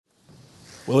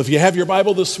Well, if you have your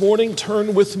Bible this morning,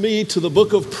 turn with me to the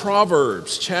book of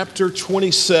Proverbs, chapter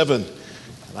 27.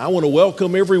 And I want to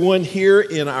welcome everyone here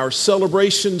in our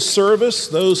celebration service,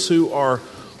 those who are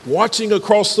watching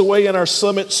across the way in our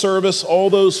summit service,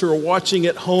 all those who are watching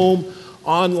at home,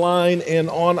 online, and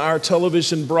on our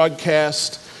television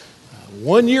broadcast.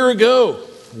 1 year ago,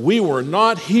 we were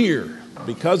not here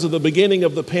because of the beginning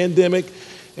of the pandemic.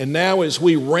 And now as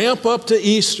we ramp up to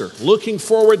Easter, looking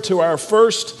forward to our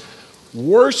first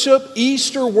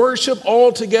Easter worship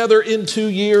all together in 2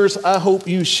 years. I hope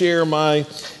you share my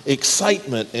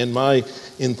excitement and my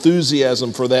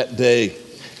enthusiasm for that day.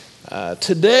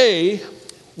 Today,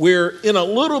 we're in a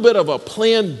little bit of a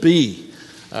plan B.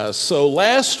 So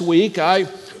last week, I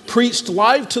preached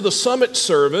live to the summit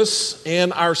service,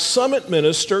 and our summit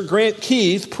minister, Grant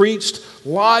Keith, preached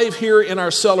live here in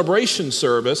our celebration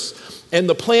service. And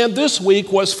the plan this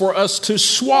week was for us to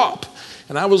swap.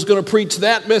 And I was going to preach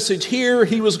that message here.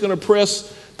 He was going to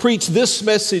preach this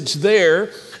message there.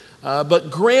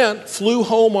 But Grant flew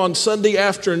home on Sunday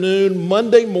afternoon,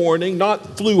 Monday morning,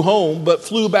 not flew home, but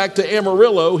flew back to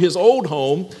Amarillo, his old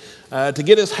home, to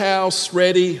get his house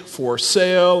ready for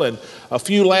sale and a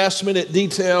few last minute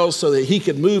details so that he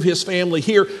could move his family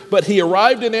here. But he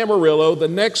arrived in Amarillo the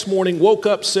next morning, woke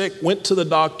up sick, went to the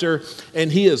doctor, and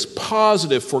he is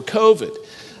positive for COVID.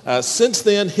 Since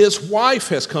then, his wife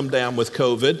has come down with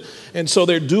COVID, and so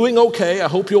they're doing okay. I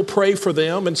hope you'll pray for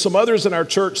them and some others in our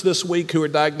church this week who are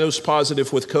diagnosed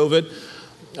positive with COVID.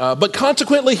 But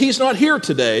consequently, he's not here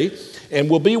today and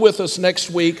will be with us next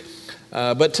week.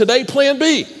 But today, plan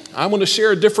B. I'm going to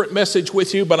share a different message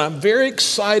with you, but I'm very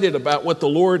excited about what the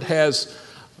Lord has,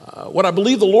 what I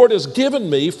believe the Lord has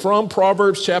given me from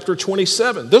Proverbs chapter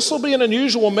 27. This will be an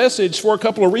unusual message for a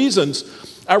couple of reasons.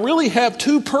 I really have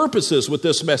two purposes with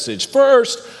this message.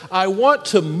 First, I want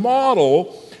to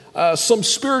model some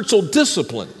spiritual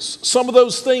disciplines, some of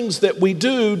those things that we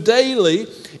do daily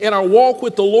in our walk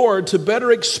with the Lord to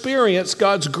better experience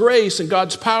God's grace and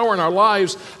God's power in our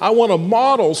lives. I want to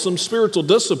model some spiritual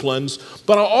disciplines,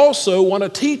 but I also want to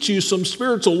teach you some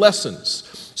spiritual lessons.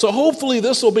 So hopefully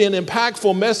this will be an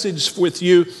impactful message with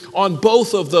you on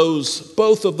both of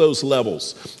those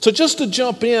levels. So just to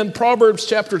jump in, Proverbs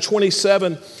chapter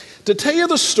 27, to tell you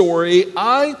the story,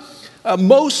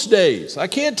 most days, I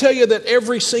can't tell you that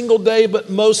every single day, but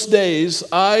most days,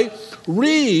 I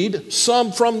read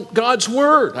some from God's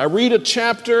Word. I read a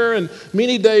chapter, and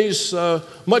many days,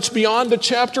 much beyond a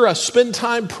chapter, I spend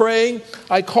time praying.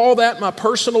 I call that my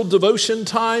personal devotion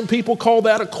time. People call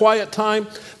that a quiet time.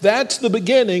 That's the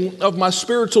beginning of my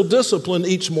spiritual discipline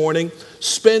each morning,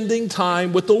 spending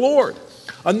time with the Lord.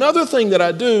 Another thing that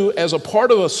I do as a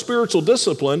part of a spiritual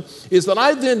discipline is that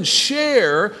I then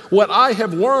share what I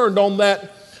have learned in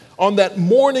that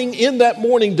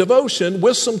morning devotion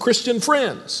with some Christian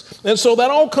friends. And so that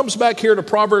all comes back here to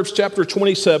Proverbs chapter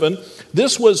 27.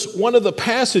 This was one of the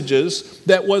passages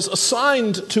that was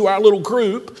assigned to our little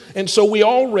group. And so we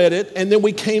all read it, and then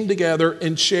we came together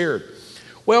and shared.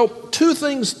 Well, two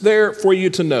things there for you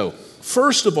to know.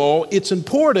 First of all, it's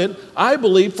important, I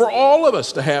believe, for all of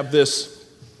us to have this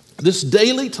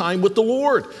daily time with the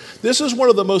Lord. This is one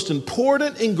of the most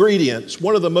important ingredients,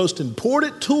 one of the most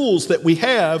important tools that we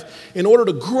have in order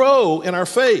to grow in our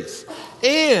faith.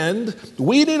 And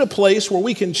we need a place where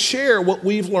we can share what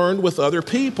we've learned with other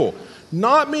people.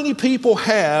 Not many people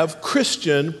have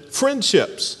Christian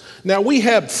friendships. Now, we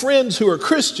have friends who are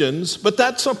Christians, but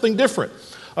that's something different.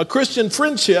 A Christian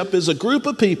friendship is a group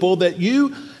of people that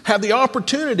you have the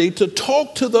opportunity to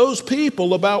talk to those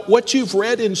people about what you've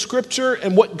read in Scripture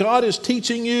and what God is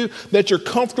teaching you, that you're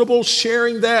comfortable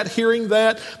sharing that, hearing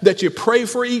that you pray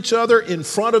for each other in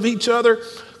front of each other.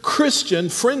 Christian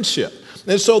friendship.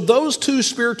 And so those two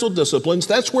spiritual disciplines,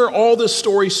 that's where all this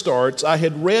story starts. I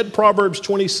had read Proverbs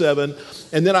 27,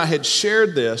 and then I had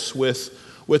shared this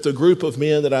with a group of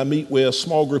men that I meet with, a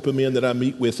small group of men that I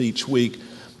meet with each week.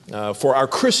 For our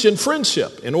Christian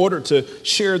friendship, in order to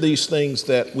share these things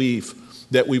that we've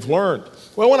learned.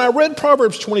 Well, when I read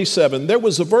Proverbs 27, there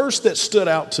was a verse that stood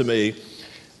out to me.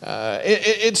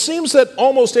 It seems that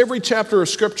almost every chapter of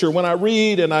Scripture, when I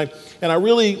read and I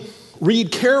really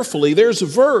read carefully, there's a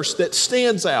verse that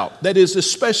stands out that is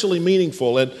especially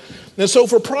meaningful. And so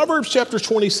for Proverbs chapter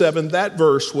 27, that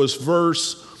verse was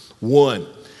verse 1.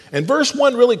 And verse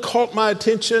 1 really caught my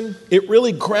attention. It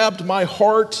really grabbed my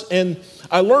heart, and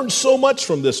I learned so much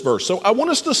from this verse. So I want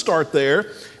us to start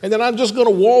there, and then I'm just going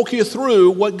to walk you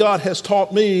through what God has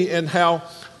taught me and how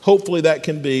hopefully that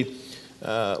can be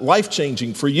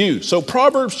life-changing for you. So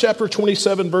Proverbs chapter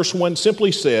 27, verse 1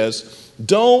 simply says,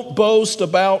 Don't boast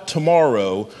about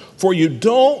tomorrow, for you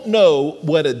don't know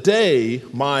what a day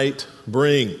might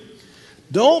bring.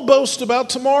 Don't boast about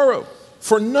tomorrow,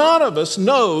 for none of us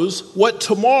knows what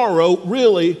tomorrow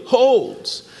really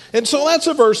holds. And so that's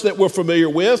a verse that we're familiar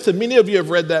with, and many of you have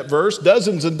read that verse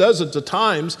dozens and dozens of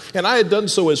times, and I had done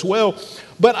so as well.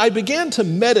 But I began to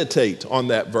meditate on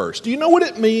that verse. Do you know what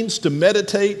it means to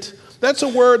meditate? That's a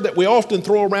word that we often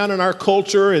throw around in our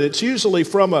culture, and it's usually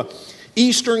from a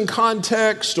Eastern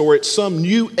context or it's some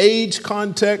New Age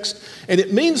context, and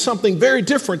it means something very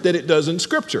different than it does in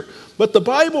Scripture. But the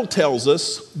Bible tells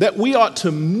us that we ought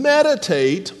to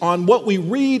meditate on what we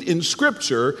read in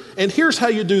Scripture, and here's how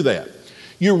you do that.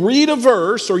 You read a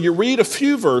verse or you read a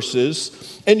few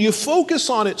verses and you focus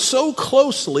on it so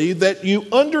closely that you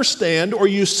understand or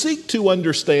you seek to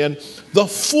understand the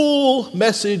full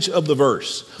message of the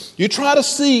verse. You try to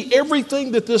see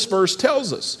everything that this verse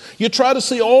tells us. You try to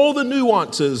see all the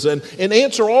nuances and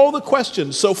answer all the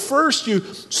questions. So first you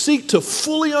seek to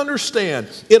fully understand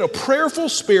in a prayerful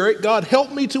spirit, God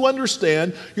help me to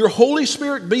understand. Your Holy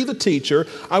Spirit be the teacher.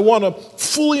 I want to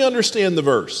fully understand the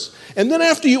verse. And then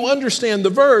after you understand the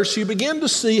verse, you begin to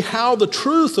see how the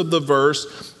truth of the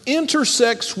verse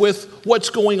intersects with what's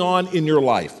going on in your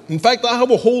life. In fact, I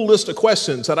have a whole list of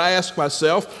questions that I ask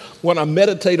myself when I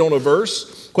meditate on a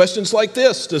verse. Questions like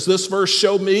this: does this verse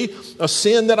show me a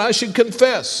sin that I should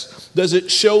confess? Does it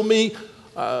show me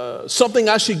something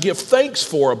I should give thanks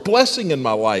for, a blessing in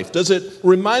my life? Does it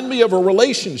remind me of a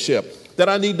relationship that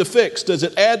I need to fix? Does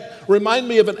it remind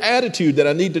me of an attitude that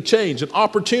I need to change, an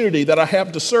opportunity that I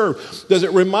have to serve? Does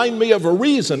it remind me of a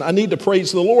reason I need to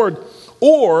praise the Lord?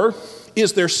 Or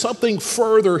is there something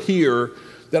further here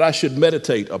that I should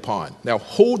meditate upon? Now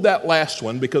hold that last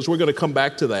one because we're going to come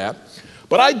back to that.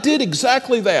 But I did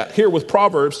exactly that here with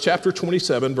Proverbs chapter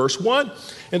 27, verse 1.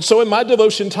 And so in my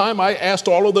devotion time, I asked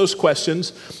all of those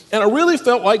questions, and I really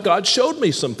felt like God showed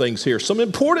me some things here, some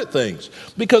important things,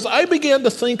 because I began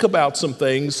to think about some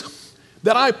things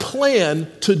that I plan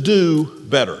to do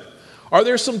better. Are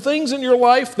there some things in your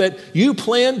life that you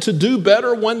plan to do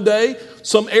better one day?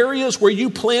 Some areas where you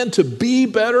plan to be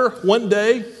better one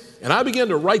day? And I began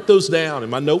to write those down in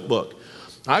my notebook.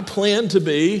 I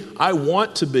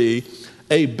want to be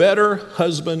a better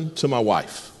husband to my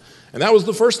wife. And that was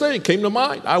the first thing that came to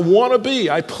mind. I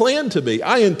plan to be,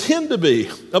 I intend to be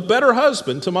a better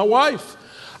husband to my wife.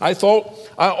 I thought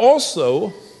I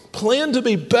also plan to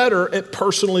be better at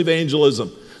personal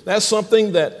evangelism. That's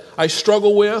something that I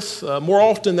struggle with more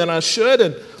often than I should,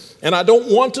 and I don't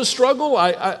want to struggle.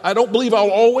 I don't believe I'll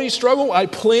always struggle. I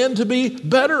plan to be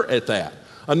better at that.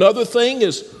 Another thing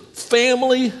is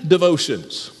family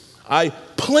devotions. I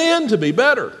plan to be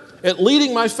better at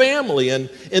leading my family and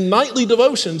in nightly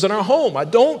devotions in our home. I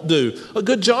don't do a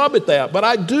good job at that, but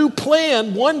I do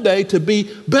plan one day to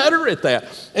be better at that.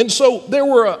 And so there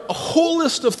were a whole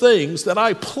list of things that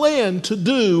I plan to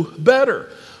do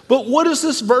better. But what does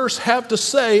this verse have to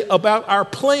say about our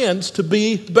plans to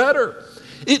be better?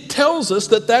 It tells us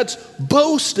that that's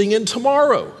boasting in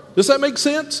tomorrow. Does that make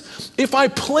sense? If I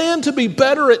plan to be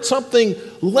better at something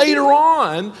later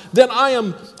on, then I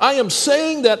am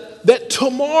saying that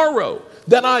tomorrow,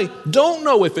 that I don't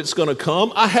know if it's going to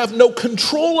come. I have no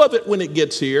control of it when it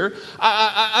gets here.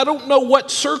 I don't know what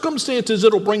circumstances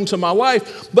it'll bring to my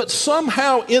life, but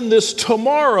somehow in this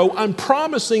tomorrow, I'm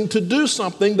promising to do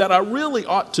something that I really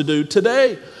ought to do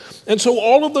today. And so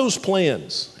all of those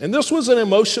plans, and this was an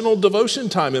emotional devotion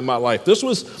time in my life. This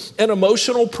was an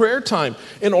emotional prayer time.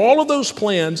 In all of those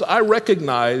plans, I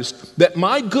recognized that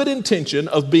my good intention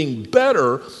of being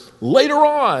better later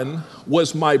on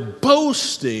was my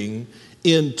boasting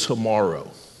in tomorrow.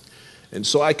 And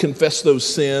so I confessed those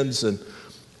sins and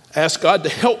asked God to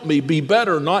help me be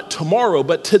better, not tomorrow,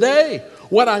 but today.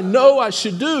 What I know I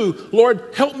should do,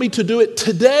 Lord, help me to do it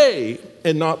today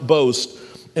and not boast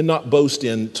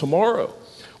in tomorrow.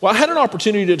 Well, I had an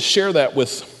opportunity to share that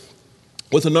with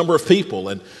a number of people.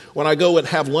 And when I go and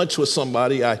have lunch with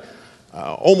somebody, I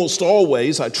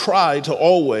try to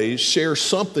always share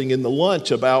something in the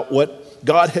lunch about what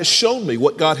God has shown me,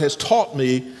 what God has taught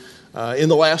me in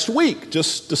the last week,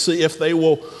 just to see if they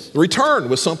will return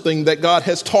with something that God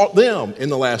has taught them in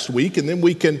the last week, and then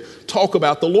we can talk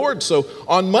about the Lord. So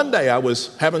on Monday, I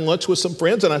was having lunch with some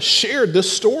friends, and I shared this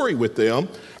story with them,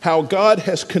 how God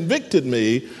has convicted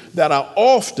me that I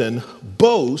often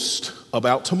boast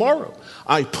about tomorrow.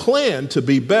 I plan to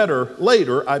be better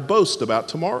later. I boast about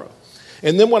tomorrow.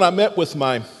 And then when I met with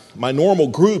my normal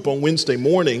group on Wednesday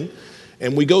morning,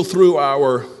 and we go through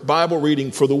our Bible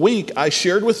reading for the week, I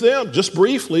shared with them, just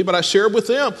briefly, but I shared with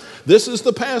them, this is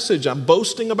the passage. I'm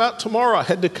boasting about tomorrow. I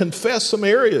had to confess some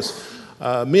areas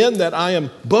men, that I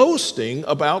am boasting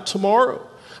about tomorrow.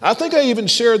 I think I even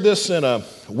shared this in a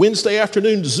Wednesday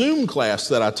afternoon Zoom class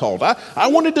that I taught. I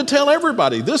wanted to tell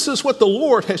everybody, this is what the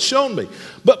Lord has shown me.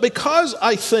 But because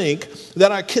I think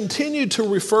that I continued to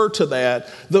refer to that,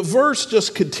 the verse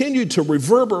just continued to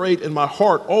reverberate in my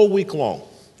heart all week long.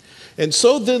 And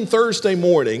so then Thursday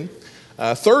morning,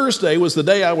 Thursday was the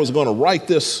day I was going to write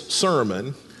this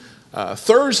sermon.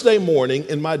 Thursday morning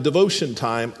in my devotion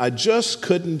time, I just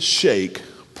couldn't shake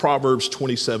Proverbs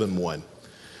 27:1.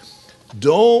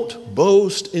 Don't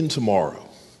boast in tomorrow.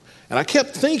 And I kept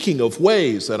thinking of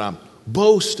ways that I'm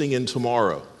boasting in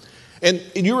tomorrow. And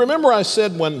you remember I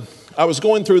said when I was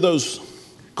going through those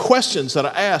questions that I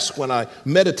ask when I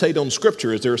meditate on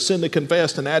Scripture, is there a sin to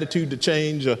confess, an attitude to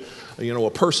change, a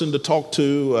person to talk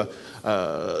to,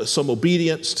 some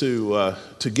obedience to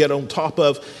get on top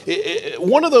of?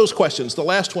 One of those questions, the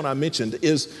last one I mentioned,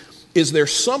 is there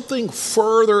something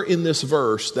further in this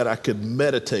verse that I could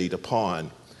meditate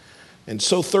upon? And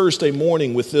so Thursday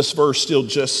morning, with this verse still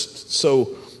just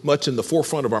so much in the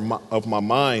forefront of my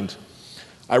mind,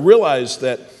 I realized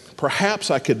that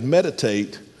perhaps I could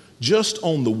meditate just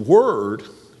on the word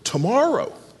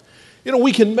tomorrow. You know,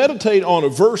 we can meditate on a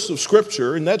verse of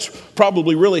Scripture, and that's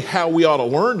probably really how we ought to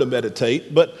learn to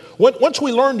meditate. But once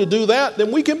we learn to do that,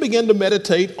 then we can begin to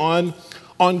meditate on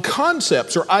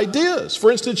concepts or ideas.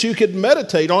 For instance, you could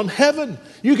meditate on heaven.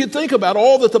 You could think about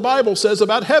all that the Bible says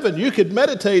about heaven. You could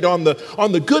meditate on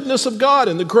the goodness of God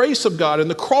and the grace of God and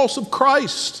the cross of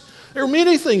Christ. There are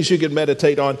many things you could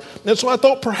meditate on. And so I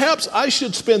thought perhaps I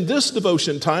should spend this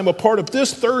devotion time, a part of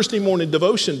this Thursday morning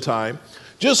devotion time,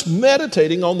 just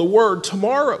meditating on the word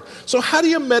tomorrow. So how do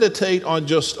you meditate on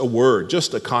just a word,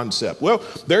 just a concept? Well,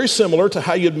 very similar to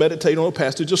how you'd meditate on a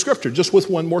passage of Scripture, just with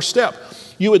one more step.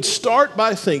 You would start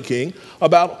by thinking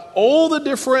about all the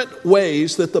different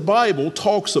ways that the Bible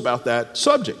talks about that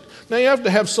subject. Now, you have to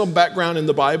have some background in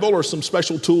the Bible or some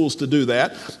special tools to do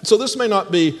that. So this may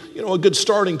not be, a good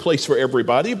starting place for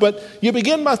everybody, but you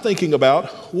begin by thinking about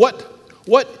what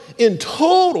in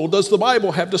total does the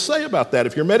Bible have to say about that?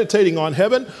 If you're meditating on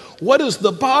heaven, what does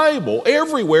the Bible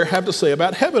everywhere have to say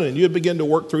about heaven? And you'd begin to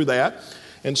work through that.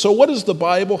 And so what does the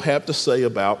Bible have to say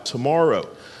about tomorrow?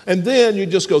 And then you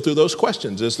just go through those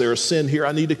questions. Is there a sin here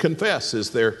I need to confess?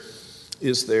 Is there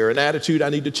an attitude I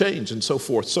need to change? And so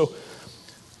forth. So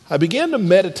I began to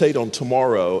meditate on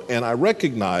tomorrow, and I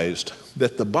recognized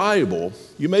that the Bible,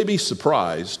 you may be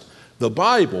surprised, the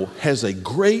Bible has a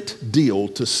great deal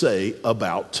to say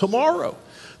about tomorrow.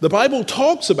 The Bible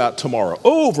talks about tomorrow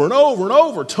over and over and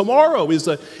over. Tomorrow is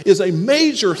a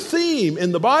major theme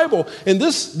in the Bible. And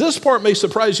this part may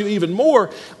surprise you even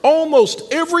more.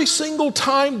 Almost every single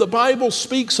time the Bible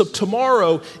speaks of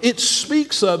tomorrow, it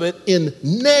speaks of it in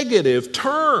negative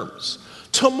terms.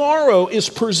 Tomorrow is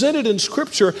presented in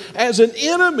Scripture as an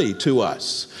enemy to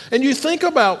us. And you think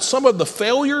about some of the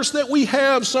failures that we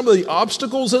have, some of the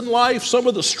obstacles in life, some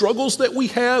of the struggles that we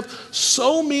have.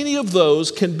 So many of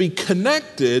those can be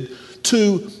connected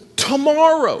to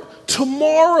tomorrow.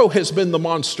 Tomorrow has been the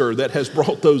monster that has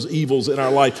brought those evils in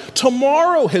our life.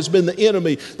 Tomorrow has been the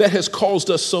enemy that has caused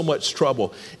us so much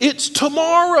trouble. It's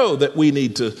tomorrow that we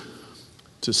need to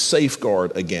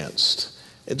safeguard against.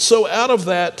 And so out of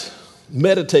that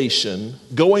meditation,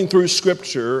 going through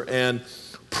Scripture and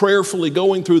prayerfully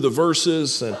going through the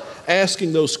verses and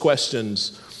asking those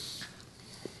questions,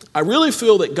 I really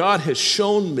feel that God has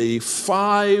shown me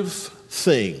 5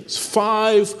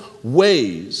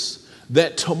 ways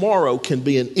that tomorrow can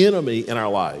be an enemy in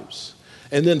our lives.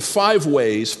 And then 5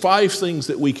 things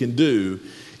that we can do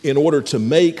in order to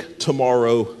make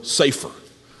tomorrow safer.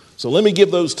 So let me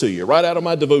give those to you right out of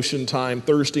my devotion time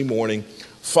Thursday morning.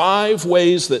 5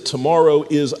 ways that tomorrow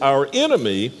is our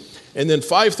enemy, and then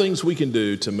 5 things we can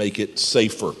do to make it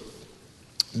safer.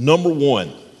 Number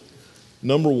one,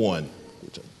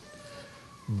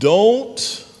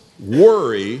 don't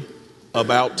worry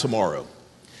about tomorrow.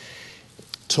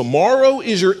 Tomorrow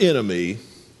is your enemy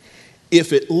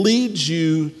if it leads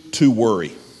you to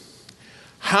worry.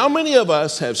 How many of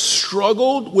us have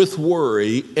struggled with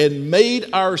worry and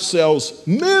made ourselves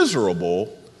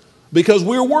miserable because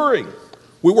we're worrying?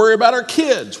 We worry about our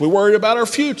kids. We worry about our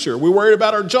future. We worry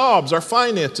about our jobs, our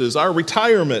finances, our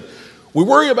retirement. We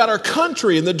worry about our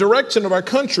country and the direction of our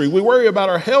country. We worry about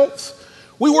our health.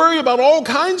 We worry about all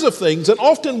kinds of things, and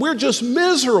often we're just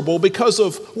miserable because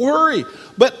of worry.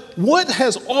 But what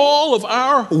has all of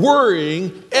our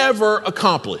worrying ever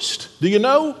accomplished? Do you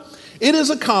know? It has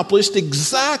accomplished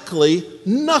exactly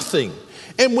nothing.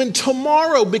 And when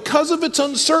tomorrow, because of its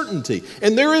uncertainty,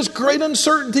 and there is great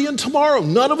uncertainty in tomorrow,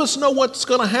 none of us know what's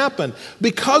going to happen.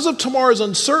 Because of tomorrow's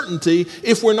uncertainty,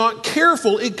 if we're not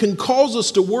careful, it can cause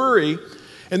us to worry.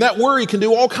 And that worry can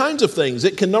do all kinds of things.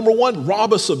 It can, number one,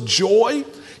 rob us of joy.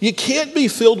 You can't be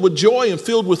filled with joy and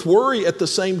filled with worry at the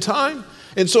same time.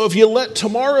 And so if you let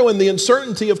tomorrow and the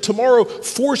uncertainty of tomorrow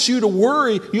force you to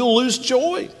worry, you'll lose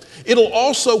joy. It'll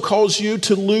also cause you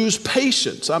to lose peace.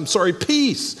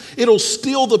 It'll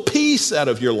steal the peace out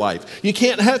of your life. You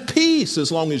can't have peace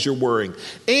as long as you're worrying.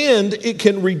 And it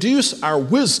can reduce our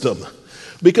wisdom,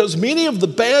 because many of the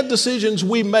bad decisions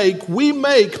we make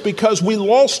because we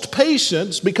lost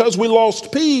patience, because we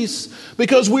lost peace,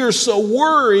 because we were so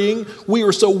worried,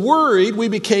 we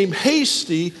became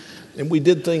hasty, and we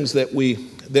did things that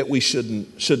we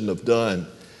shouldn't have done.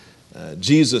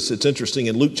 Jesus, it's interesting,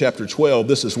 in Luke chapter 12,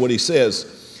 this is what he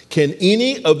says. Can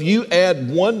any of you add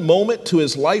 1 moment to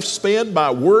his lifespan by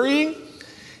worrying?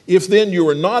 If then you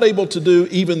are not able to do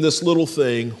even this little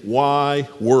thing, why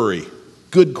worry?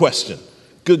 Good question.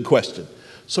 Good question.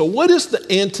 So what is the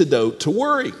antidote to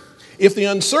worry? If the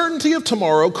uncertainty of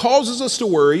tomorrow causes us to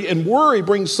worry, and worry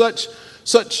brings such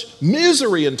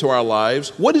misery into our lives,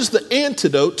 what is the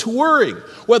antidote to worrying?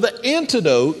 Well, the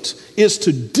antidote is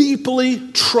to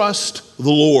deeply trust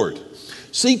the Lord.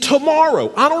 See,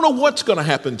 tomorrow, I don't know what's going to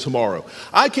happen tomorrow.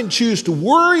 I can choose to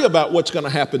worry about what's going to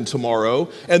happen tomorrow,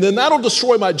 and then that'll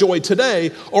destroy my joy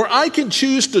today, or I can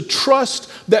choose to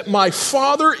trust that my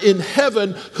Father in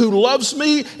heaven, who loves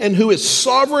me and who is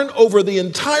sovereign over the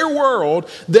entire world,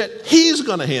 that He's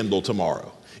going to handle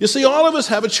tomorrow. You see, all of us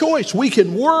have a choice. We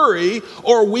can worry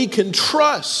or we can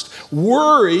trust.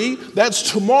 Worry,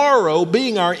 that's tomorrow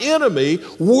being our enemy.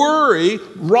 Worry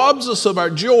robs us of our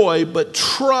joy, but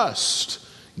trust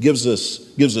gives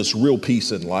us real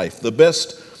peace in life. The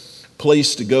best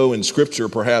place to go in Scripture,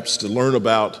 perhaps, to learn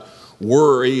about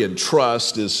worry and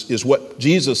trust is what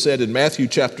Jesus said in Matthew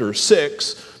chapter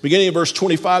 6. Beginning in verse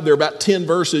 25, there are about 10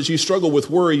 verses. You struggle with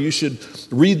worry, you should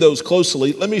read those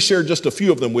closely. Let me share just a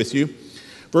few of them with you.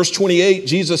 Verse 28,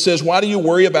 Jesus says, why do you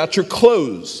worry about your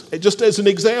clothes? Just as an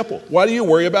example, why do you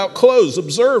worry about clothes?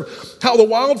 Observe how the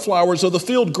wildflowers of the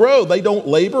field grow. They don't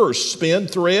labor or spin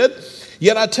thread.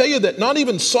 Yet I tell you that not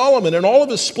even Solomon in all of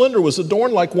his splendor was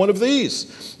adorned like one of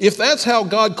these. If that's how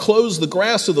God clothes the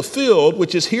grass of the field,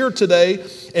 which is here today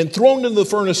and thrown into the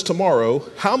furnace tomorrow,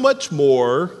 how much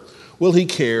more will He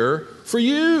care for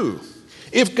you?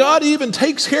 If God even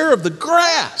takes care of the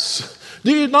grass,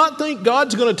 do you not think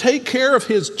God's going to take care of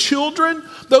His children,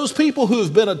 those people who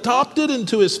have been adopted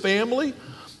into His family?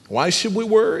 Why should we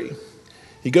worry?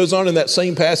 He goes on in that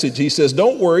same passage, he says,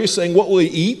 don't worry, saying, what will we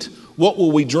eat, what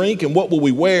will we drink, and what will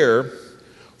we wear?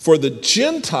 For the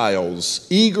Gentiles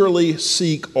eagerly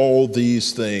seek all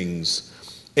these things,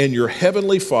 and your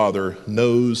heavenly Father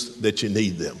knows that you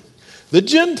need them. The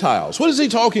Gentiles, what is he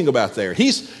talking about there?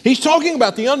 He's talking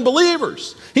about the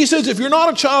unbelievers. He says if you're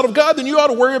not a child of God, then you ought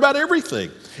to worry about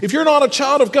everything. If you're not a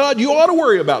child of God, you ought to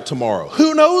worry about tomorrow.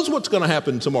 Who knows what's going to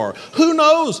happen tomorrow? Who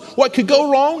knows what could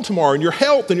go wrong tomorrow in your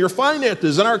health and your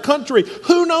finances in our country?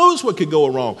 Who knows what could go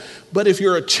wrong? But if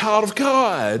you're a child of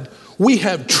God, we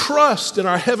have trust in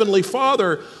our Heavenly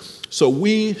Father, so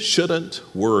we shouldn't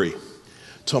worry.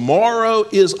 Tomorrow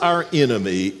is our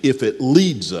enemy if it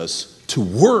leads us to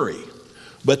worry.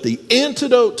 But the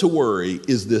antidote to worry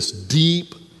is this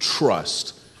deep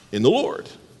trust in the Lord.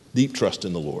 Deep trust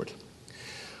in the Lord.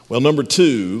 Well, number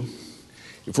 2,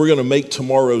 if we're going to make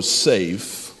tomorrow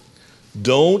safe,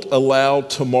 don't allow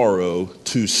tomorrow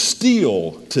to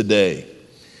steal today.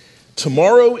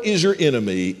 Tomorrow is your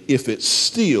enemy if it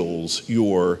steals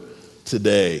your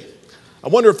today. I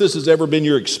wonder if this has ever been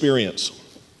your experience.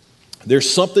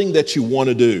 There's something that you want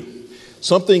to do,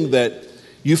 something that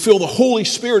you feel the Holy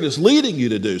Spirit is leading you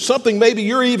to do, something maybe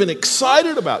you're even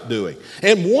excited about doing.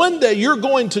 And one day you're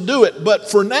going to do it, but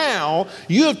for now,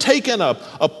 you have taken a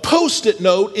Post-it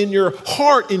note in your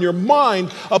heart, in your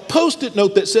mind, a Post-it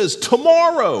note that says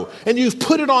tomorrow, and you've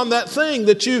put it on that thing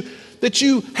that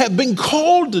you have been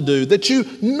called to do, that you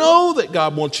know that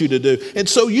God wants you to do. And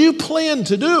so you plan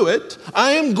to do it.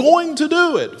 I am going to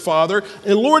do it, Father.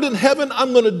 And Lord in heaven,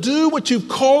 I'm going to do what you've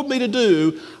called me to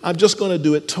do. I'm just going to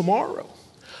do it tomorrow.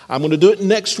 I'm going to do it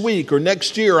next week or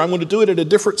next year. I'm going to do it at a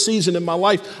different season in my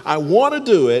life. I want to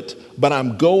do it, but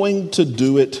I'm going to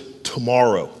do it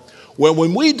tomorrow. Well,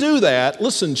 when we do that,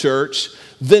 listen, church,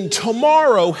 then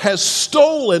tomorrow has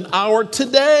stolen our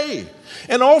today.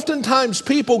 And oftentimes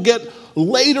people get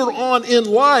later on in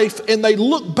life and they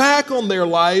look back on their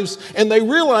lives and they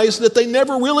realize that they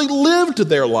never really lived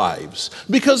their lives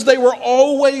because they were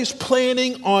always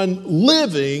planning on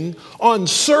living, on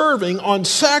serving, on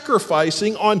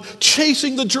sacrificing, on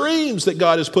chasing the dreams that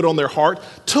God has put on their heart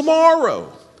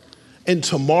tomorrow. And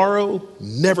tomorrow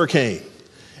never came.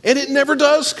 And it never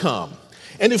does come.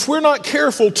 And if we're not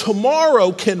careful,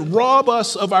 tomorrow can rob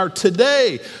us of our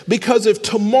today. Because if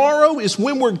tomorrow is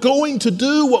when we're going to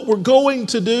do what we're going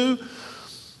to do,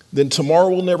 then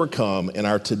tomorrow will never come and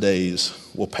our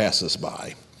todays will pass us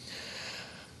by.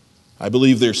 I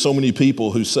believe there's so many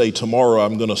people who say, tomorrow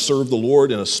I'm going to serve the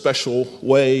Lord in a special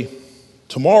way.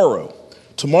 Tomorrow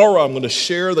I'm going to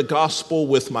share the gospel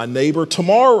with my neighbor.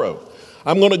 Tomorrow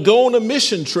I'm going to go on a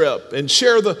mission trip and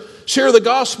share the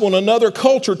gospel in another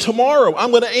culture. Tomorrow,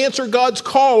 I'm going to answer God's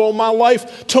call on my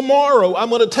life. Tomorrow, I'm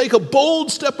going to take a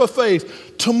bold step of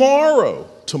faith. Tomorrow.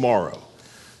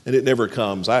 And it never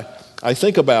comes. I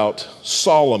think about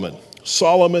Solomon,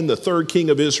 the third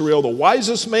king of Israel, the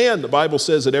wisest man, the Bible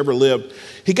says, that ever lived.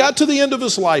 He got to the end of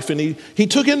his life and he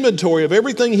took inventory of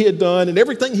everything he had done and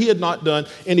everything he had not done.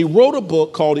 And he wrote a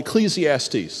book called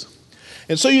Ecclesiastes.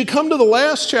 And so you come to the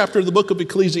last chapter of the book of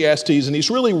Ecclesiastes, and he's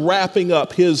really wrapping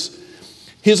up his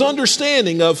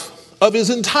understanding of his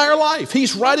entire life.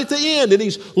 He's right at the end, and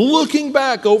he's looking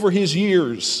back over his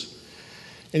years.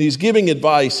 And he's giving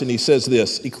advice, and he says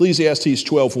this, Ecclesiastes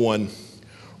 12:1,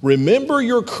 remember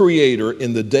your Creator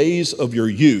in the days of your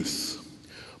youth,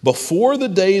 before the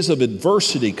days of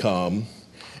adversity come,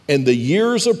 and the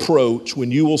years approach when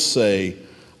you will say,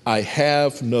 I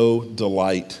have no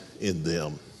delight in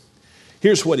them.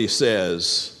 Here's what he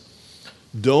says,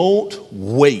 don't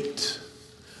wait,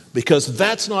 because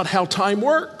that's not how time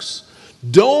works.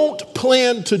 Don't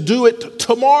plan to do it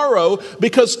tomorrow,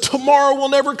 because tomorrow will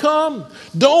never come.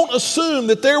 Don't assume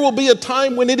that there will be a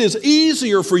time when it is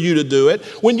easier for you to do it,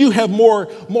 when you have more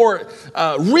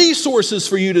resources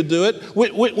for you to do it,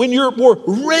 when you're more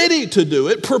ready to do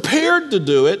it, prepared to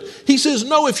do it. He says,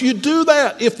 no, if you do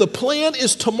that, if the plan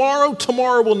is tomorrow,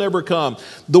 tomorrow will never come.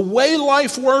 The way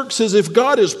life works is if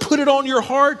God has put it on your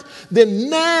heart,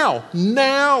 then now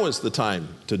is the time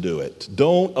to do it.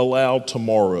 Don't allow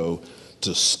tomorrow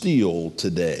to steal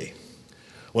today.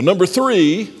 Well, number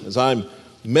 3, as I'm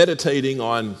meditating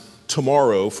on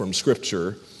tomorrow from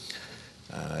Scripture,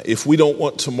 if we don't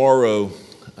want tomorrow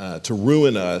to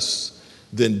ruin us,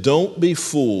 then don't be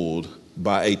fooled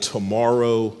by a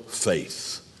tomorrow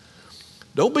faith.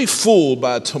 Don't be fooled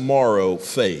by a tomorrow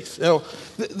faith. Now,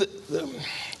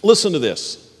 listen to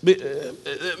this.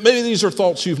 Maybe these are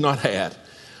thoughts you've not had.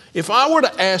 If I were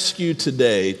to ask you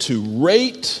today to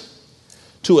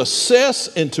assess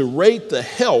and to rate the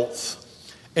health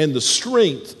and the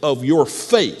strength of your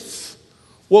faith,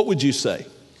 what would you say?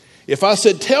 If I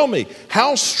said, tell me,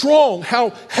 how strong,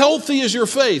 how healthy is your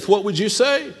faith, what would you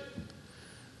say?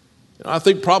 I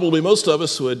think probably most of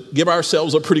us would give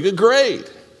ourselves a pretty good grade.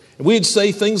 And we'd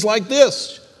say things like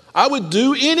this, I would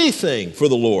do anything for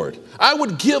the Lord. I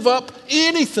would give up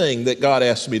anything that God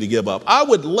asked me to give up. I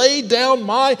would lay down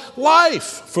my life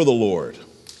for the Lord.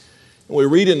 We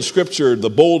read in Scripture the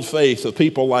bold faith of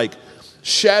people like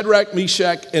Shadrach,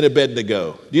 Meshach, and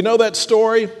Abednego. Do you know that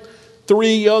story?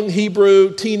 3 young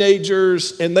Hebrew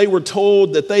teenagers, and they were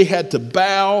told that they had to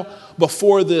bow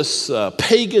before this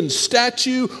pagan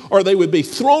statue or they would be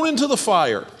thrown into the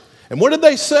fire. And what did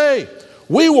they say?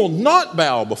 We will not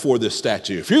bow before this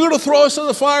statue. If you're going to throw us in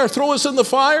the fire, throw us in the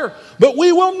fire, but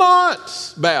we will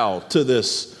not bow to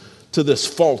this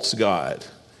false god.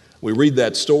 We read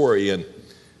that story and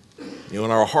in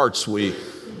our hearts, we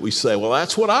say, well,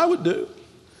 that's what I would do.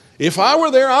 If I were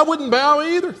there, I wouldn't bow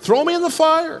either. Throw me in the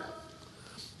fire.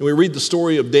 And we read the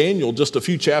story of Daniel just a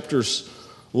few chapters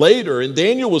later, and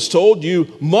Daniel was told, you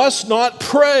must not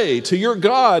pray to your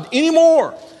God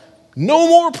anymore. No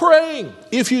more praying.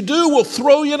 If you do, we'll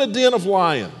throw you in a den of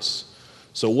lions.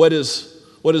 So what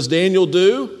does Daniel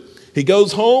do? He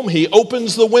goes home, he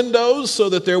opens the windows so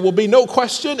that there will be no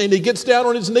question, and he gets down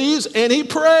on his knees and he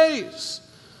prays.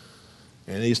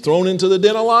 And he's thrown into the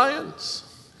den of lions.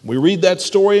 We read that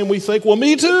story and we think, well,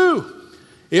 me too.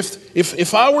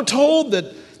 If I were told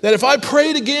that if I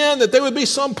prayed again, that there would be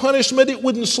some punishment, it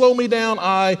wouldn't slow me down,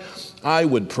 I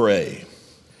would pray.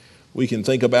 We can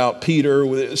think about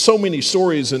Peter. So many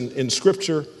stories in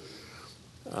Scripture.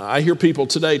 I hear people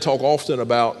today talk often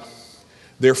about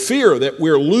their fear that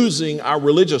we're losing our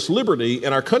religious liberty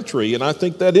in our country. And I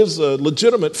think that is a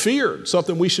legitimate fear,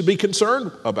 something we should be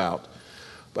concerned about.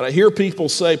 But I hear people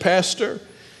say, Pastor,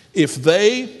 If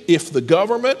the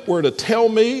government were to tell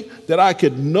me that I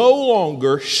could no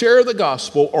longer share the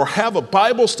gospel or have a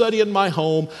Bible study in my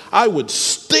home, I would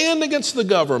stand against the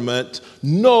government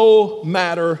no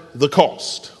matter the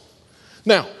cost.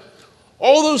 Now,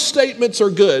 all those statements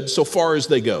are good so far as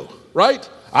they go, right?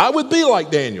 I would be like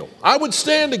Daniel. I would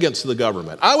stand against the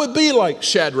government. I would be like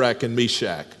Shadrach and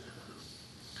Meshach.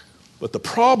 But the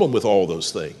problem with all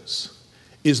those things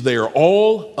is they are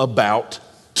all about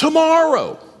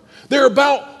tomorrow. They're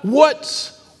about what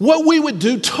we would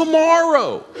do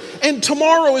tomorrow. And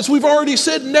tomorrow, as we've already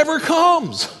said, never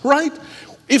comes, right?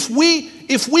 If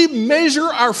we measure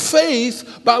our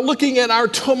faith by looking at our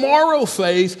tomorrow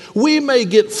faith, we may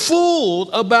get fooled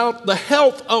about the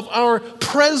health of our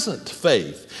present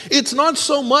faith. It's not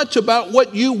so much about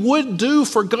what you would do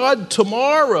for God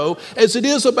tomorrow as it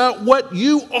is about what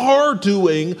you are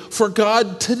doing for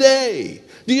God today.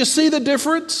 Do you see the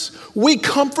difference? We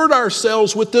comfort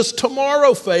ourselves with this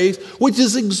tomorrow faith, which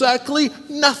is exactly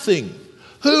nothing.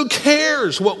 Who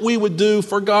cares what we would do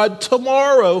for God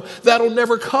tomorrow? That'll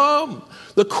never come.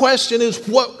 The question is,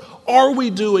 what are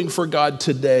we doing for God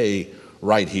today,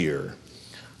 right here?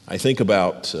 I think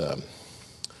about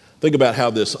how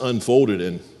this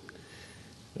unfolded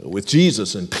with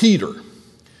Jesus and Peter.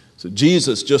 So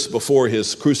Jesus, just before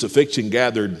his crucifixion,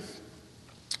 gathered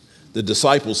the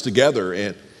disciples together,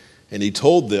 and he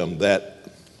told them that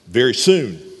very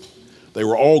soon they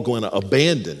were all going to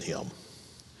abandon him.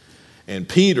 And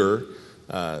Peter,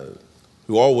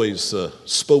 who always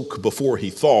spoke before he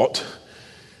thought,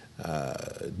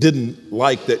 didn't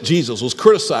like that Jesus was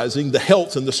criticizing the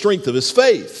health and the strength of his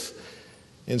faith.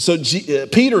 And so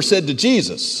Peter said to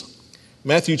Jesus,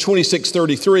 Matthew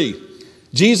 26:33,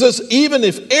 Jesus, even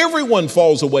if everyone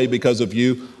falls away because of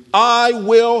you, I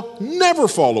will never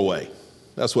fall away.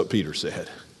 That's what Peter said.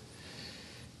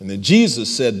 And then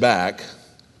Jesus said back,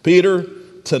 Peter,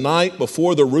 tonight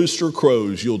before the rooster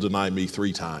crows, you'll deny me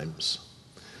 3 times.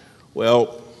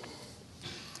 Well,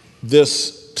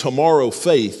 this tomorrow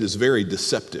faith is very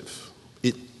deceptive.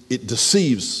 It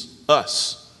deceives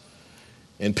us.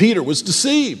 And Peter was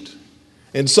deceived.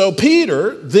 And so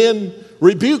Peter then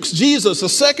rebukes Jesus a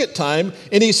second time,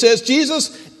 and he says,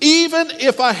 Jesus, even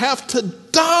if I have to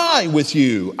die with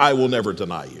you, I will never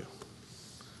deny you.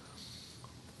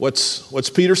 What's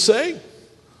Peter saying?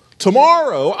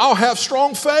 Tomorrow I'll have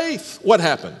strong faith. What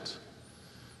happened?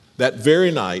 That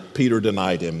very night, Peter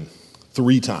denied him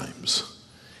 3 times.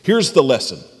 Here's the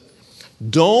lesson.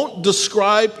 Don't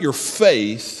describe your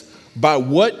faith by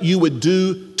what you would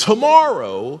do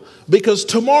tomorrow, because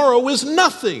tomorrow is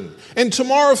nothing, and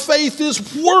tomorrow faith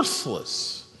is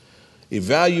worthless.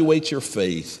 Evaluate your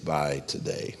faith by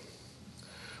today.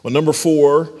 Well, number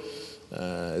 4,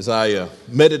 as I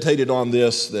meditated on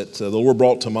this, that the Lord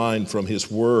brought to mind from his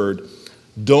word,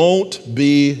 don't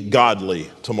be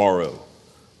godly tomorrow.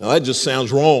 Now that just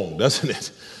sounds wrong, doesn't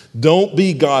it? Don't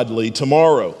be godly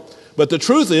tomorrow. But the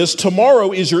truth is,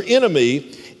 tomorrow is your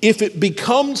enemy if it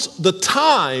becomes the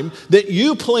time that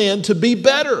you plan to be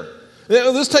better.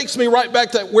 Now, this takes me right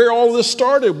back to where all this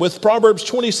started with Proverbs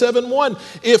 27:1.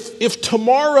 If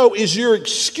tomorrow is your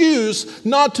excuse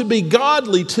not to be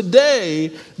godly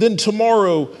today, then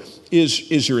tomorrow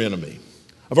is your enemy.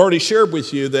 I've already shared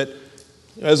with you that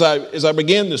as I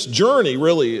began this journey,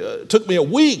 really, it took me a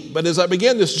week, but as I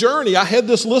began this journey, I had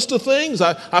this list of things.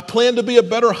 I plan to be a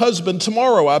better husband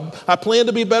tomorrow. I plan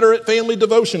to be better at family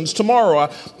devotions tomorrow.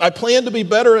 I plan to be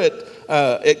better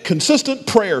at consistent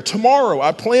prayer tomorrow.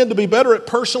 I plan to be better at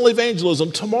personal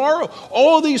evangelism tomorrow.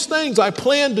 All of these things I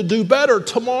plan to do better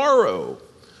tomorrow.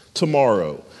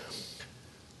 Tomorrow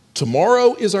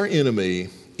is our enemy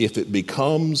if it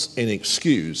becomes an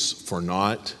excuse for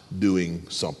not doing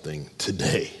something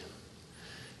today.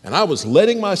 And I was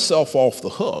letting myself off the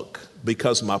hook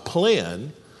because my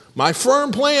plan, my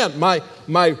firm plan,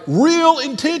 my real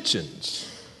intentions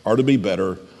are to be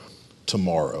better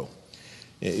tomorrow.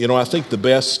 You know, I think the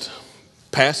best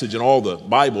passage in all the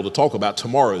Bible to talk about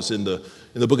tomorrow is in the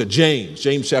book of James.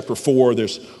 James chapter 4,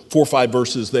 there's 4 or 5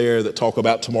 verses there that talk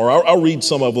about tomorrow. I'll read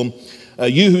some of them.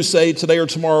 You who say today or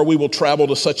tomorrow we will travel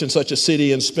to such and such a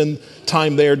city and spend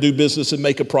time there, do business and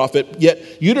make a profit,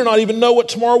 yet you do not even know what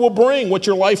tomorrow will bring, what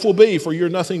your life will be, for you're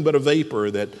nothing but a vapor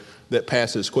that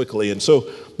passes quickly. And so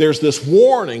there's this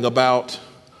warning about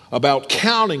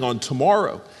counting on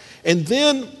tomorrow. And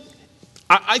then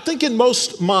I think in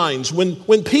most minds,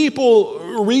 when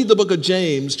people read the book of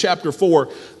James chapter 4,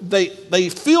 they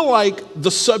feel like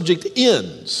the subject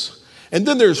ends. And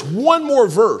then there's one more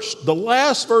verse, the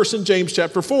last verse in James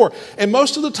chapter 4. And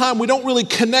most of the time we don't really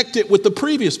connect it with the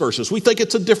previous verses. We think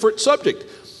it's a different subject.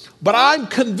 But I'm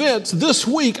convinced, this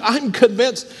week,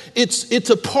 it's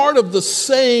a part of the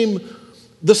same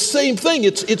thing.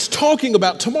 It's talking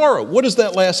about tomorrow. What does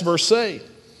that last verse say?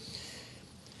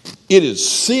 It is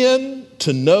sin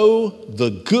to know the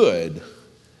good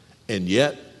and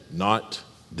yet not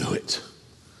do it.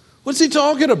 What's he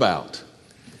talking about?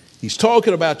 He's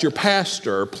talking about your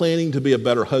pastor planning to be a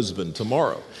better husband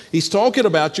tomorrow. He's talking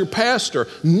about your pastor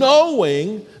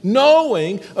knowing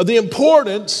of the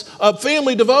importance of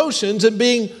family devotions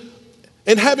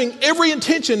and having every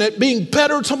intention at being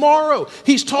better tomorrow.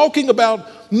 He's talking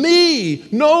about me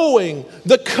knowing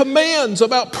the commands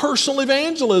about personal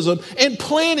evangelism and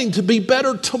planning to be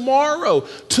better tomorrow.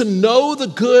 To know the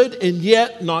good and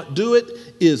yet not do it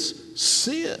is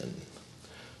sin.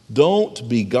 Don't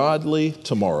be godly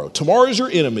tomorrow. Tomorrow is your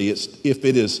enemy if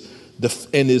it is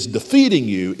defeating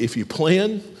you if you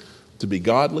plan to be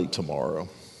godly tomorrow.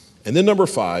 And then number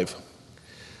 5,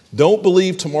 don't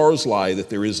believe tomorrow's lie that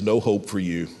there is no hope for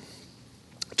you.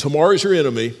 Tomorrow is your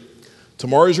enemy.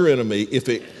 Tomorrow is your enemy if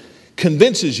it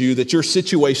convinces you that your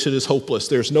situation is hopeless.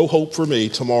 There's no hope for me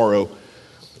tomorrow.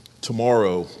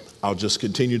 Tomorrow, I'll just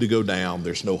continue to go down.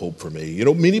 There's no hope for me. You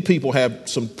know, many people have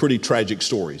some pretty tragic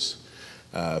stories.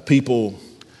 People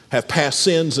have past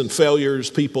sins and failures.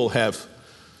 People have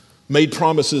made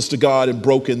promises to God and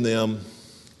broken them.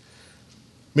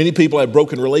 Many people have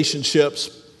broken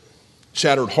relationships,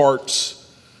 shattered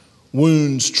hearts,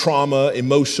 wounds, trauma,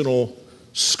 emotional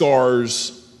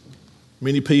scars.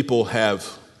 Many people have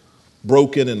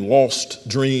broken and lost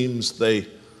dreams. They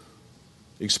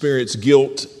experience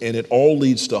guilt, and it all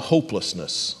leads to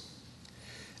hopelessness.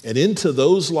 And into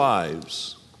those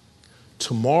lives,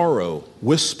 tomorrow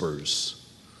whispers,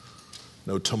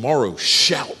 no, tomorrow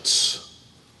shouts,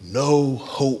 no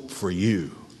hope for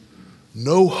you.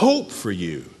 No hope for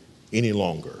you any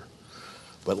longer.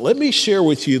 But let me share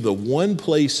with you the one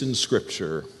place in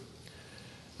Scripture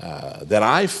that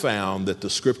I found that the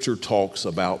Scripture talks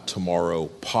about tomorrow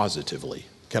positively.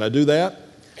 Can I do that?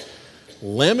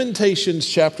 Lamentations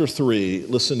chapter 3,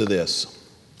 listen to this.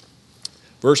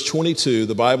 Verse 22,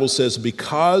 the Bible says,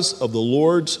 because of the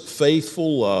Lord's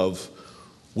faithful love,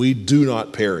 we do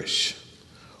not perish.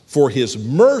 For his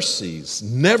mercies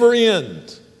never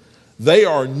end. They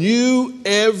are new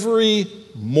every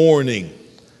morning.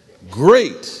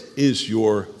 Great is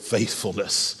your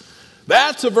faithfulness.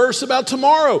 That's a verse about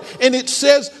tomorrow. And it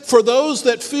says for those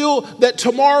that feel that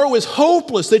tomorrow is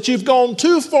hopeless, that you've gone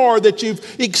too far, that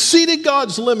you've exceeded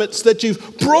God's limits, that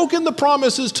you've broken the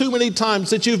promises too many times,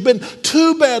 that you've been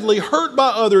too badly hurt by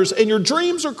others and your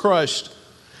dreams are crushed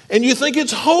and you think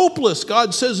it's hopeless.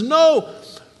 God says, no,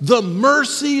 the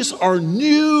mercies are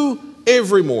new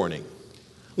every morning.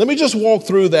 Let me just walk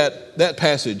through that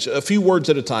passage a few words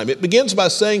at a time. It begins by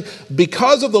saying,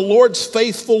 because of the Lord's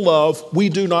faithful love, we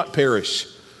do not perish.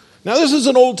 Now, this is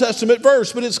an Old Testament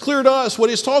verse, but it's clear to us what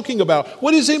he's talking about.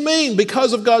 What does he mean?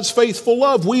 Because of God's faithful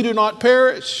love, we do not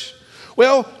perish.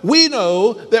 Well, we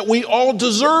know that we all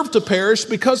deserve to perish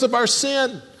because of our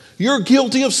sin. You're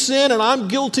guilty of sin and I'm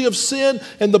guilty of sin.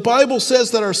 And the Bible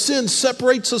says that our sin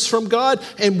separates us from God.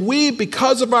 And we,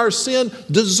 because of our sin,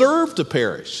 deserve to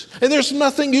perish. And there's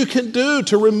nothing you can do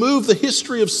to remove the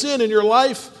history of sin in your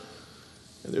life.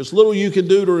 And there's little you can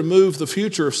do to remove the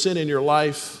future of sin in your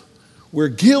life. We're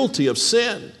guilty of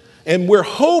sin. And we're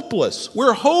hopeless.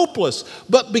 We're hopeless.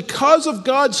 But because of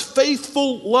God's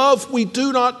faithful love, we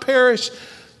do not perish.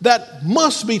 That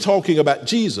must be talking about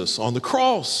Jesus on the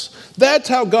cross. That's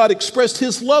how God expressed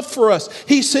his love for us.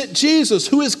 He sent Jesus,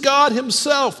 who is God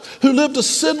himself, who lived a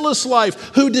sinless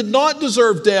life, who did not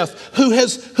deserve death, who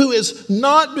has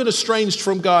not been estranged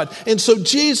from God. And so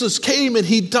Jesus came and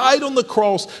he died on the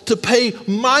cross to pay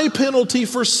my penalty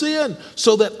for sin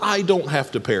so that I don't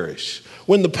have to perish.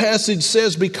 When the passage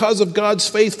says, because of God's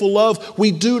faithful love,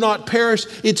 we do not perish,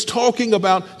 it's talking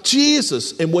about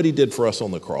Jesus and what he did for us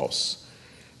on the cross.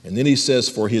 And then he says,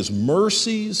 for his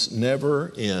mercies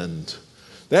never end.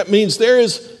 That means there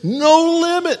is no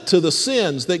limit to the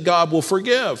sins that God will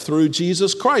forgive through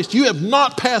Jesus Christ. You have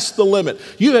not passed the limit.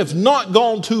 You have not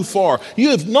gone too far.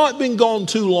 You have not been gone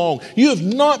too long. You have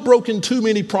not broken too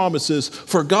many promises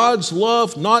for God's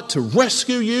love not to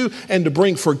rescue you and to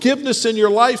bring forgiveness in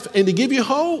your life and to give you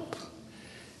hope.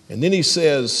 And then he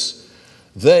says,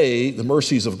 the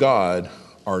mercies of God,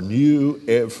 are new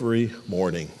every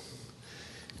morning.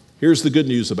 Here's the good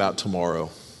news about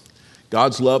tomorrow.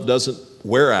 God's love doesn't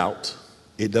wear out.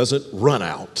 It doesn't run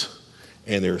out.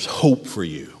 And there's hope for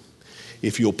you.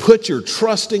 If you'll put your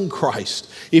trust in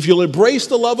Christ, if you'll embrace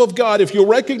the love of God, if you'll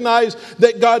recognize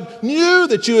that God knew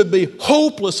that you would be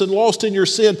hopeless and lost in your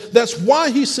sin, that's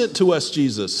why he sent to us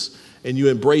Jesus. and you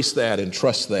embrace that and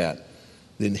trust that,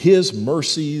 then his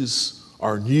mercies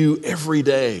are new every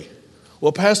day.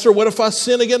 Well, Pastor, what if I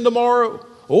sin again tomorrow?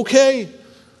 Okay.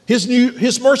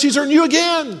 His mercies are new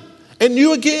again and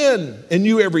new again and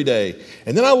new every day.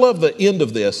 And then I love the end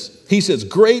of this. He says,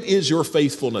 great is your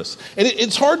faithfulness. And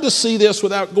it's hard to see this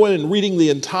without going and reading the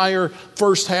entire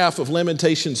first half of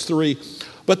Lamentations 3.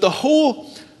 But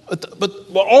all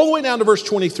the way down to verse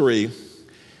 23,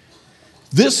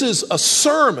 this is a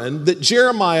sermon that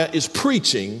Jeremiah is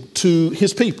preaching to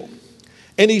his people.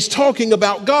 And he's talking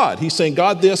about God. He's saying,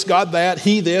 God this, God that,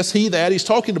 he this, he that. He's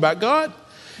talking about God.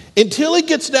 Until he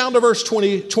gets down to verse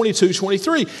 20, 22,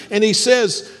 23. And he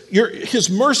says, his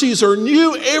mercies are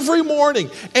new every morning.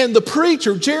 And the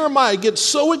preacher, Jeremiah, gets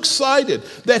so excited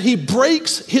that he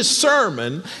breaks his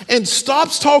sermon and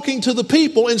stops talking to the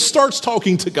people and starts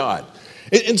talking to God.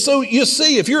 And so you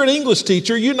see, if you're an English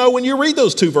teacher, you know when you read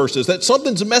those two verses that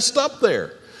something's messed up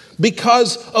there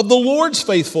because of the Lord's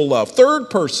faithful love. Third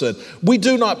person, we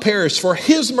do not perish, for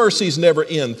his mercies never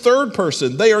end. Third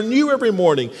person, they are new every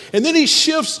morning. And then he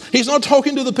shifts. He's not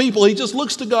talking to the people. He just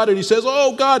looks to God and he says,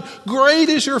 oh God, great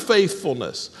is your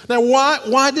faithfulness. Now,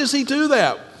 why does he do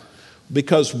that?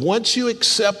 Because once you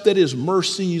accept that his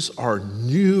mercies are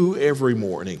new every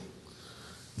morning,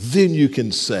 then you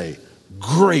can say,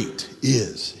 great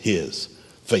is his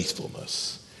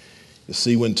faithfulness. You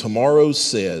see, when tomorrow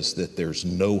says that there's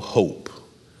no hope,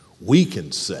 we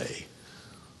can say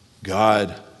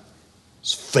God's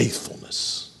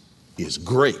faithfulness is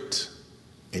great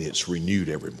and it's renewed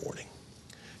every morning.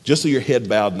 Just so your head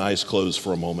bowed and eyes closed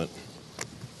for a moment,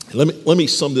 let me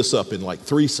sum this up in like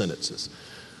 3 sentences.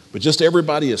 But just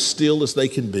everybody as still as they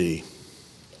can be.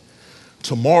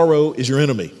 Tomorrow is your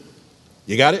enemy.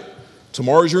 You got it?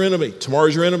 Tomorrow's your enemy.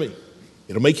 Tomorrow's your enemy.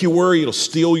 It'll make you worry. It'll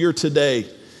steal your today.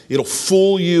 It'll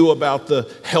fool you about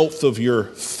the health of your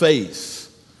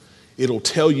faith. It'll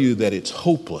tell you that it's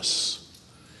hopeless.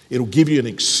 It'll give you an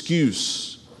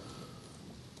excuse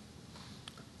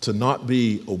to not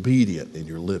be obedient in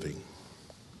your living.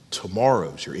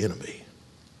 Tomorrow's your enemy.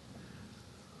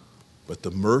 But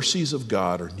the mercies of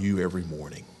God are new every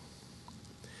morning.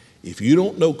 If you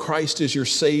don't know Christ as your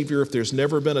Savior, if there's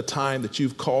never been a time that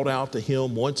you've called out to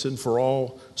Him once and for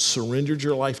all, surrendered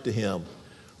your life to Him,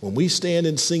 when we stand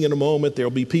and sing in a moment,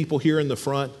 there'll be people here in the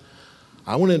front.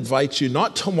 I want to invite you,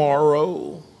 not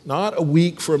tomorrow, not a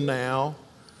week from now,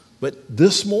 but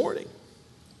this morning.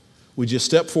 Would you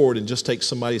step forward and just take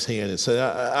somebody's hand and say,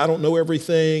 I don't know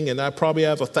everything, and I probably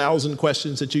have 1,000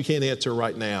 questions that you can't answer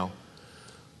right now.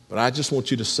 But I just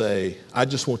want you to say, I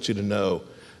just want you to know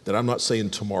that I'm not saying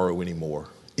tomorrow anymore.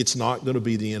 It's not going to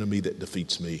be the enemy that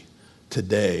defeats me.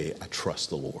 Today, I trust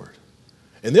the Lord.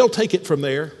 And they'll take it from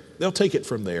there. They'll take it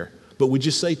from there. But would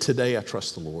you say, today, I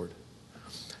trust the Lord?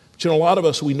 But you know, a lot of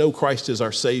us, we know Christ is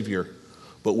our Savior,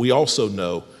 but we also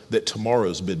know that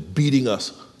tomorrow's been beating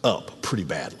us up pretty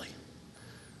badly.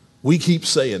 We keep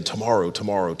saying tomorrow,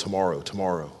 tomorrow, tomorrow,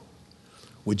 tomorrow.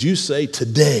 Would you say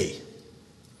today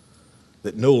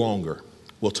that no longer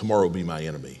will tomorrow be my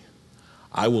enemy?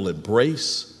 I will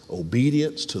embrace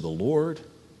obedience to the Lord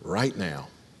right now.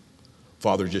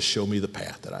 Father, just show me the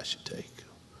path that I should take.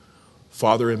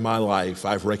 Father, in my life,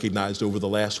 I've recognized over the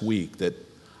last week that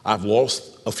I've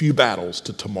lost a few battles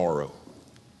to tomorrow.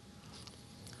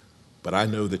 But I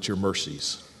know that your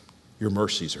mercies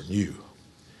are new.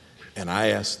 And I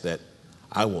ask that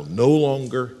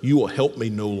you will help me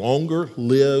no longer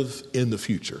live in the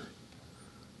future,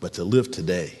 but to live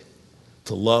today.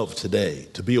 To love today,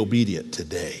 to be obedient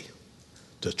today,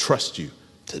 to trust you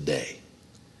today.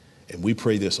 And we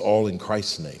pray this all in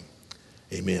Christ's name.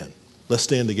 Amen. Let's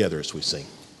stand together as we sing.